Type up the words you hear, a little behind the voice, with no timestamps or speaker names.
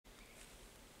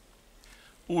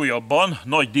Újabban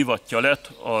nagy divatja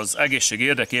lett az egészség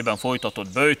érdekében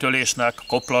folytatott böjtölésnek,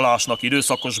 koplalásnak,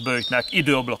 időszakos böjtnek,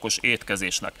 időablakos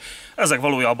étkezésnek. Ezek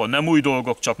valójában nem új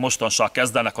dolgok, csak mostanság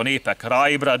kezdenek a népek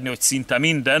ráébredni, hogy szinte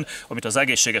minden, amit az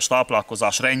egészséges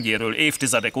táplálkozás rendjéről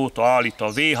évtizedek óta állít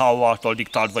a WHO által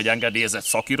diktált vagy engedélyezett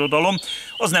szakirodalom,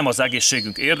 az nem az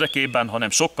egészségünk érdekében, hanem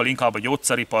sokkal inkább a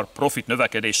gyógyszeripar profit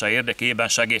növekedése érdekében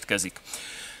segítkezik.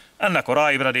 Ennek a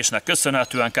ráébredésnek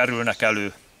köszönhetően kerülnek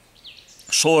elő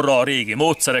sorra a régi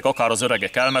módszerek, akár az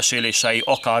öregek elmesélései,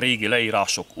 akár régi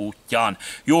leírások útján.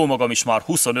 Jó magam is már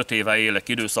 25 éve élek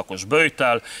időszakos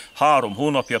böjttel, 3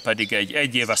 hónapja pedig egy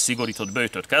egyéves szigorított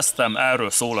böjtöt kezdtem, erről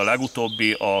szól a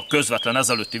legutóbbi, a közvetlen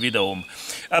ezelőtti videóm.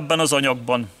 Ebben az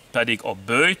anyagban pedig a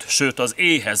böjt, sőt az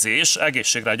éhezés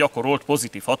egészségre gyakorolt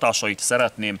pozitív hatásait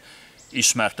szeretném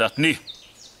ismertetni.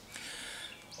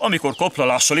 Amikor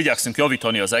koplalással igyekszünk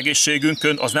javítani az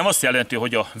egészségünkön, az nem azt jelenti,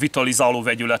 hogy a vitalizáló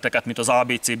vegyületeket, mint az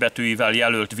ABC betűivel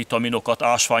jelölt vitaminokat,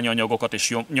 ásványanyagokat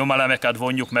és nyomelemeket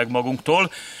vonjuk meg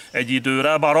magunktól egy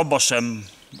időre, bár abba sem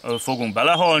fogunk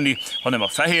belehalni, hanem a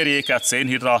fehérjéket,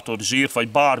 szénhidrátot, zsírt vagy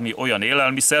bármi olyan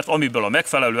élelmiszert, amiből a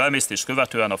megfelelő emésztést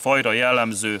követően a fajra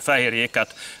jellemző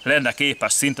fehérjéket lenne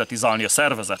képes szintetizálni a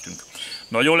szervezetünk.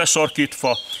 Nagyon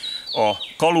lesarkítva, a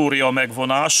kalória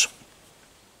megvonás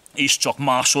is csak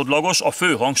másodlagos, a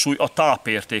fő hangsúly a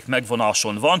tápérték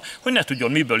megvonáson van, hogy ne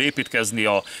tudjon miből építkezni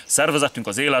a szervezetünk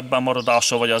az életben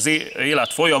maradása vagy az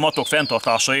életfolyamatok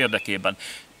fenntartása érdekében.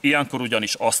 Ilyenkor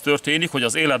ugyanis az történik, hogy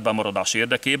az életben maradás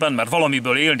érdekében, mert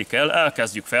valamiből élni kell,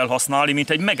 elkezdjük felhasználni, mint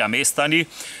egy megemészteni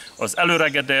az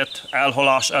előregedett,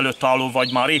 elhalás előtt álló,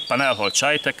 vagy már éppen elhalt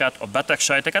sejteket, a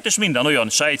betegsejteket, és minden olyan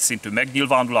sejtszintű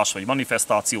megnyilvánulás vagy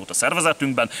manifestációt a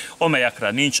szervezetünkben,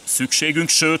 amelyekre nincs szükségünk,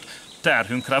 sőt,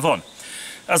 terhünkre van.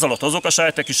 Ez alatt azok a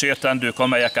sejtek is értendők,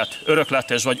 amelyeket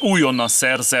örökletes vagy újonnan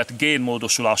szerzett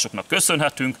génmódosulásoknak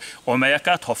köszönhetünk,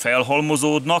 amelyeket, ha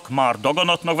felhalmozódnak, már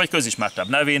daganatnak vagy közismertebb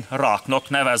nevén ráknak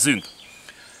nevezünk.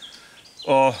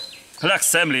 A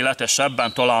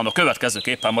legszemléletesebben talán a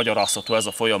következőképpen magyarázható ez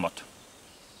a folyamat.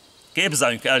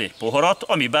 Képzeljünk el egy poharat,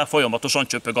 amiben folyamatosan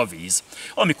csöpög a víz.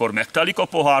 Amikor megtelik a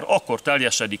pohár, akkor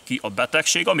teljesedik ki a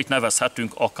betegség, amit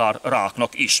nevezhetünk akár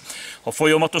ráknak is. Ha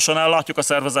folyamatosan ellátjuk a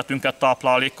szervezetünket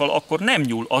táplálékkal, akkor nem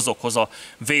nyúl azokhoz a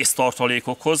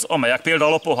vésztartalékokhoz, amelyek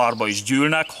például a pohárba is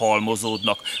gyűlnek,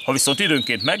 halmozódnak. Ha viszont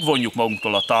időnként megvonjuk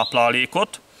magunktól a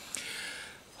táplálékot,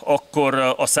 akkor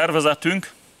a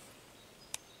szervezetünk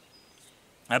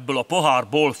ebből a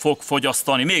pohárból fog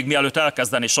fogyasztani, még mielőtt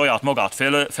elkezdeni saját magát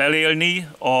felélni,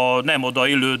 a nem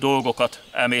odaillő dolgokat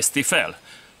emészti fel.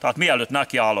 Tehát mielőtt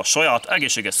nekiáll a saját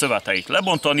egészséges szöveteit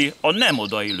lebontani, a nem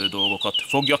odaillő dolgokat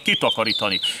fogja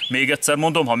kitakarítani. Még egyszer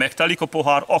mondom, ha megtelik a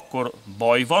pohár, akkor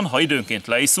baj van, ha időnként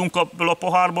leiszunk ebből a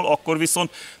pohárból, akkor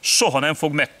viszont soha nem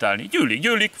fog megtelni.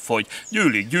 Gyűlik, fogy,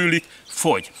 gyűlik,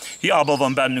 fogy. Hiába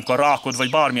van bennünk a rákot vagy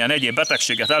bármilyen egyéb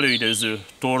betegséget előidéző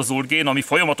torzult gén, ami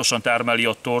folyamatosan termeli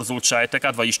a torzult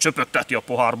sejteket, vagyis csöpögteti a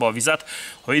pohárba a vizet,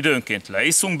 ha időnként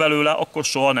leiszunk belőle, akkor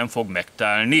soha nem fog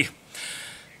megtelni.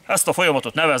 Ezt a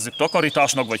folyamatot nevezzük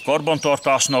takarításnak vagy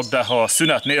karbantartásnak, de ha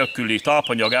szünet nélküli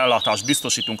tápanyag ellátást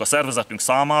biztosítunk a szervezetünk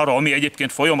számára, ami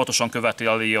egyébként folyamatosan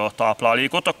követeli a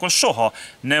táplálékot, akkor soha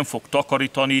nem fog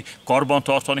takarítani,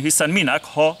 karbantartani, hiszen minek,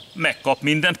 ha megkap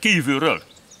mindent kívülről.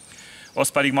 Az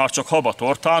pedig már csak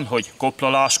habatortán, hogy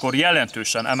koplaláskor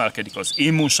jelentősen emelkedik az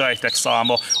immunsejtek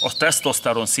száma, a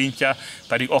tesztoszteron szintje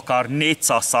pedig akár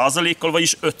 400%-kal,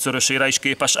 vagyis 5-szörösére is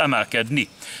képes emelkedni.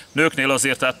 Nőknél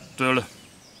azért ettől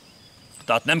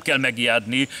tehát nem kell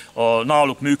megijedni, a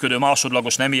náluk működő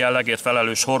másodlagos nemi jellegért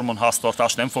felelős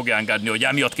hormonháztartás nem fogja engedni, hogy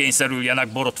emiatt kényszerüljenek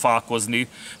borotfálkozni.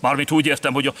 Mármint úgy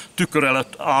értem, hogy a tükör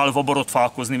előtt állva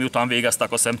borotfálkozni, miután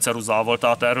végeztek a szemceruzával,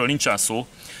 tehát erről nincsen szó.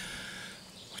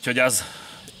 Úgyhogy ez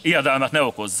ijedelmet ne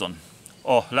okozzon.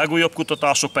 A legújabb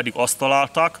kutatások pedig azt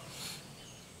találták,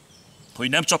 hogy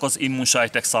nem csak az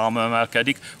immunsejtek száma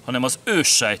emelkedik, hanem az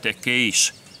őssejteké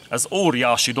is. Ez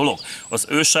óriási dolog. Az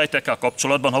őssejtekkel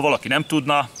kapcsolatban, ha valaki nem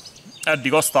tudná,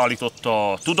 eddig azt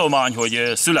állította a tudomány,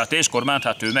 hogy születéskor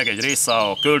menthető meg egy része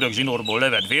a köldögzsinórból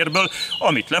levett vérből,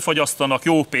 amit lefagyasztanak,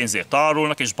 jó pénzért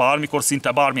tárolnak, és bármikor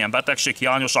szinte bármilyen betegség,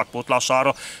 hiányosság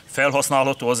pótlására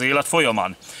felhasználható az élet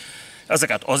folyamán.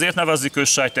 Ezeket azért nevezzük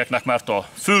őssejteknek, mert a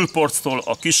fülporctól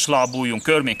a kislábújunk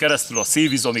körmén keresztül a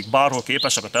szívizomig bárhol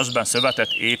képesek a testben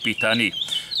szövetet építeni.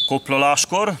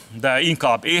 koplaláskor, de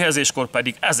inkább éhezéskor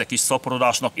pedig ezek is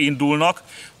szaporodásnak indulnak,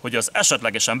 hogy az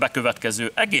esetlegesen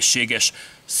bekövetkező egészséges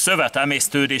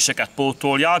szövetemésztődéseket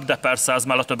pótolják, de persze ez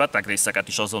mellett a betegrészeket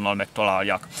is azonnal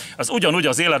megtalálják. Ez ugyanúgy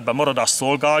az életben maradás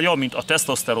szolgálja, mint a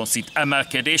tesztoszteron szint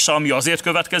emelkedése, ami azért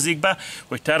következik be,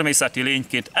 hogy természeti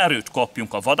lényként erőt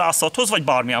kapjunk a vadászathoz, vagy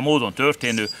bármilyen módon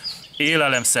történő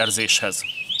élelemszerzéshez.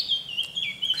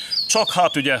 Csak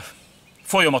hát ugye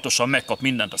folyamatosan megkap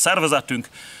mindent a szervezetünk,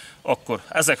 akkor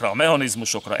ezekre a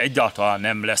mechanizmusokra egyáltalán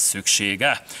nem lesz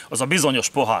szüksége. Az a bizonyos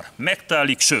pohár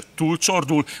megtelik, sőt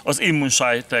túlcsordul, az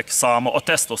immunsejtek száma a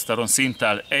tesztoszteron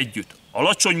szinttel együtt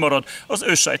alacsony marad, az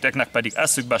őssejteknek pedig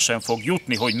eszükbe sem fog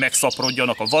jutni, hogy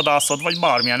megszaporodjanak a vadászat, vagy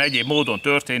bármilyen egyéb módon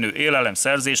történő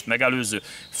élelemszerzést megelőző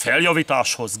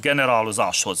feljavításhoz,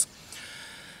 generálozáshoz.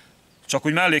 Csak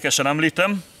úgy mellékesen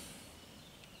említem,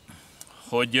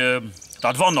 hogy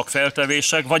tehát vannak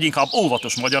feltevések, vagy inkább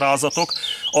óvatos magyarázatok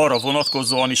arra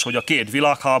vonatkozóan is, hogy a két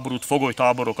világháborút,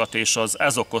 fogolytáborokat és az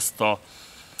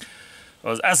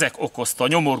ezek okozta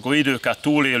nyomorgó időket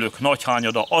túlélők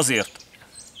nagyhányada azért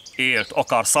élt,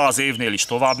 akár 100 évnél is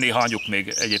tovább, néhányuk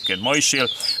még egyébként ma is él,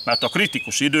 mert a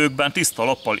kritikus időkben tiszta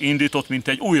lappal indított, mint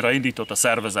egy újraindított a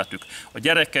szervezetük. A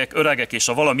gyerekek, öregek és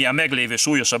a valamilyen meglévő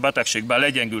súlyosabb betegségben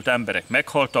legyengült emberek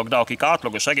meghaltak, de akik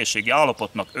átlagos egészségi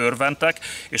állapotnak örventek,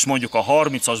 és mondjuk a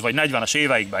 30-as vagy 40-es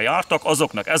éveikben jártak,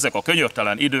 azoknak ezek a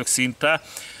könyörtelen idők szinte,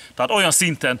 tehát olyan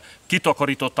szinten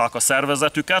kitakarították a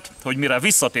szervezetüket, hogy mire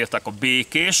visszatértek a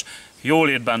békés,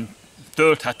 jólétben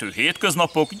tölthető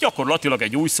hétköznapok, gyakorlatilag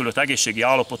egy újszülött egészségi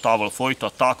állapotával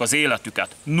folytatták az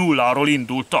életüket. Nulláról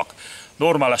indultak.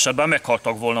 Normál esetben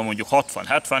meghaltak volna mondjuk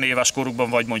 60-70 éves korukban,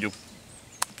 vagy mondjuk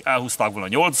elhúzták volna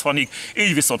 80-ig,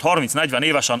 így viszont 30-40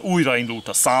 évesen újraindult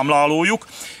a számlálójuk,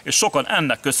 és sokan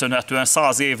ennek köszönhetően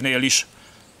 100 évnél is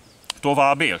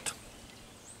tovább élt.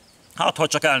 Hát, ha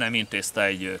csak el nem intézte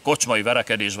egy kocsmai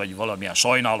verekedés, vagy valamilyen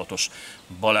sajnálatos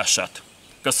baleset.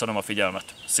 Köszönöm a figyelmet,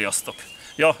 sziasztok!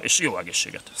 Ja, és jó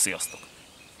egészséget! Sziasztok!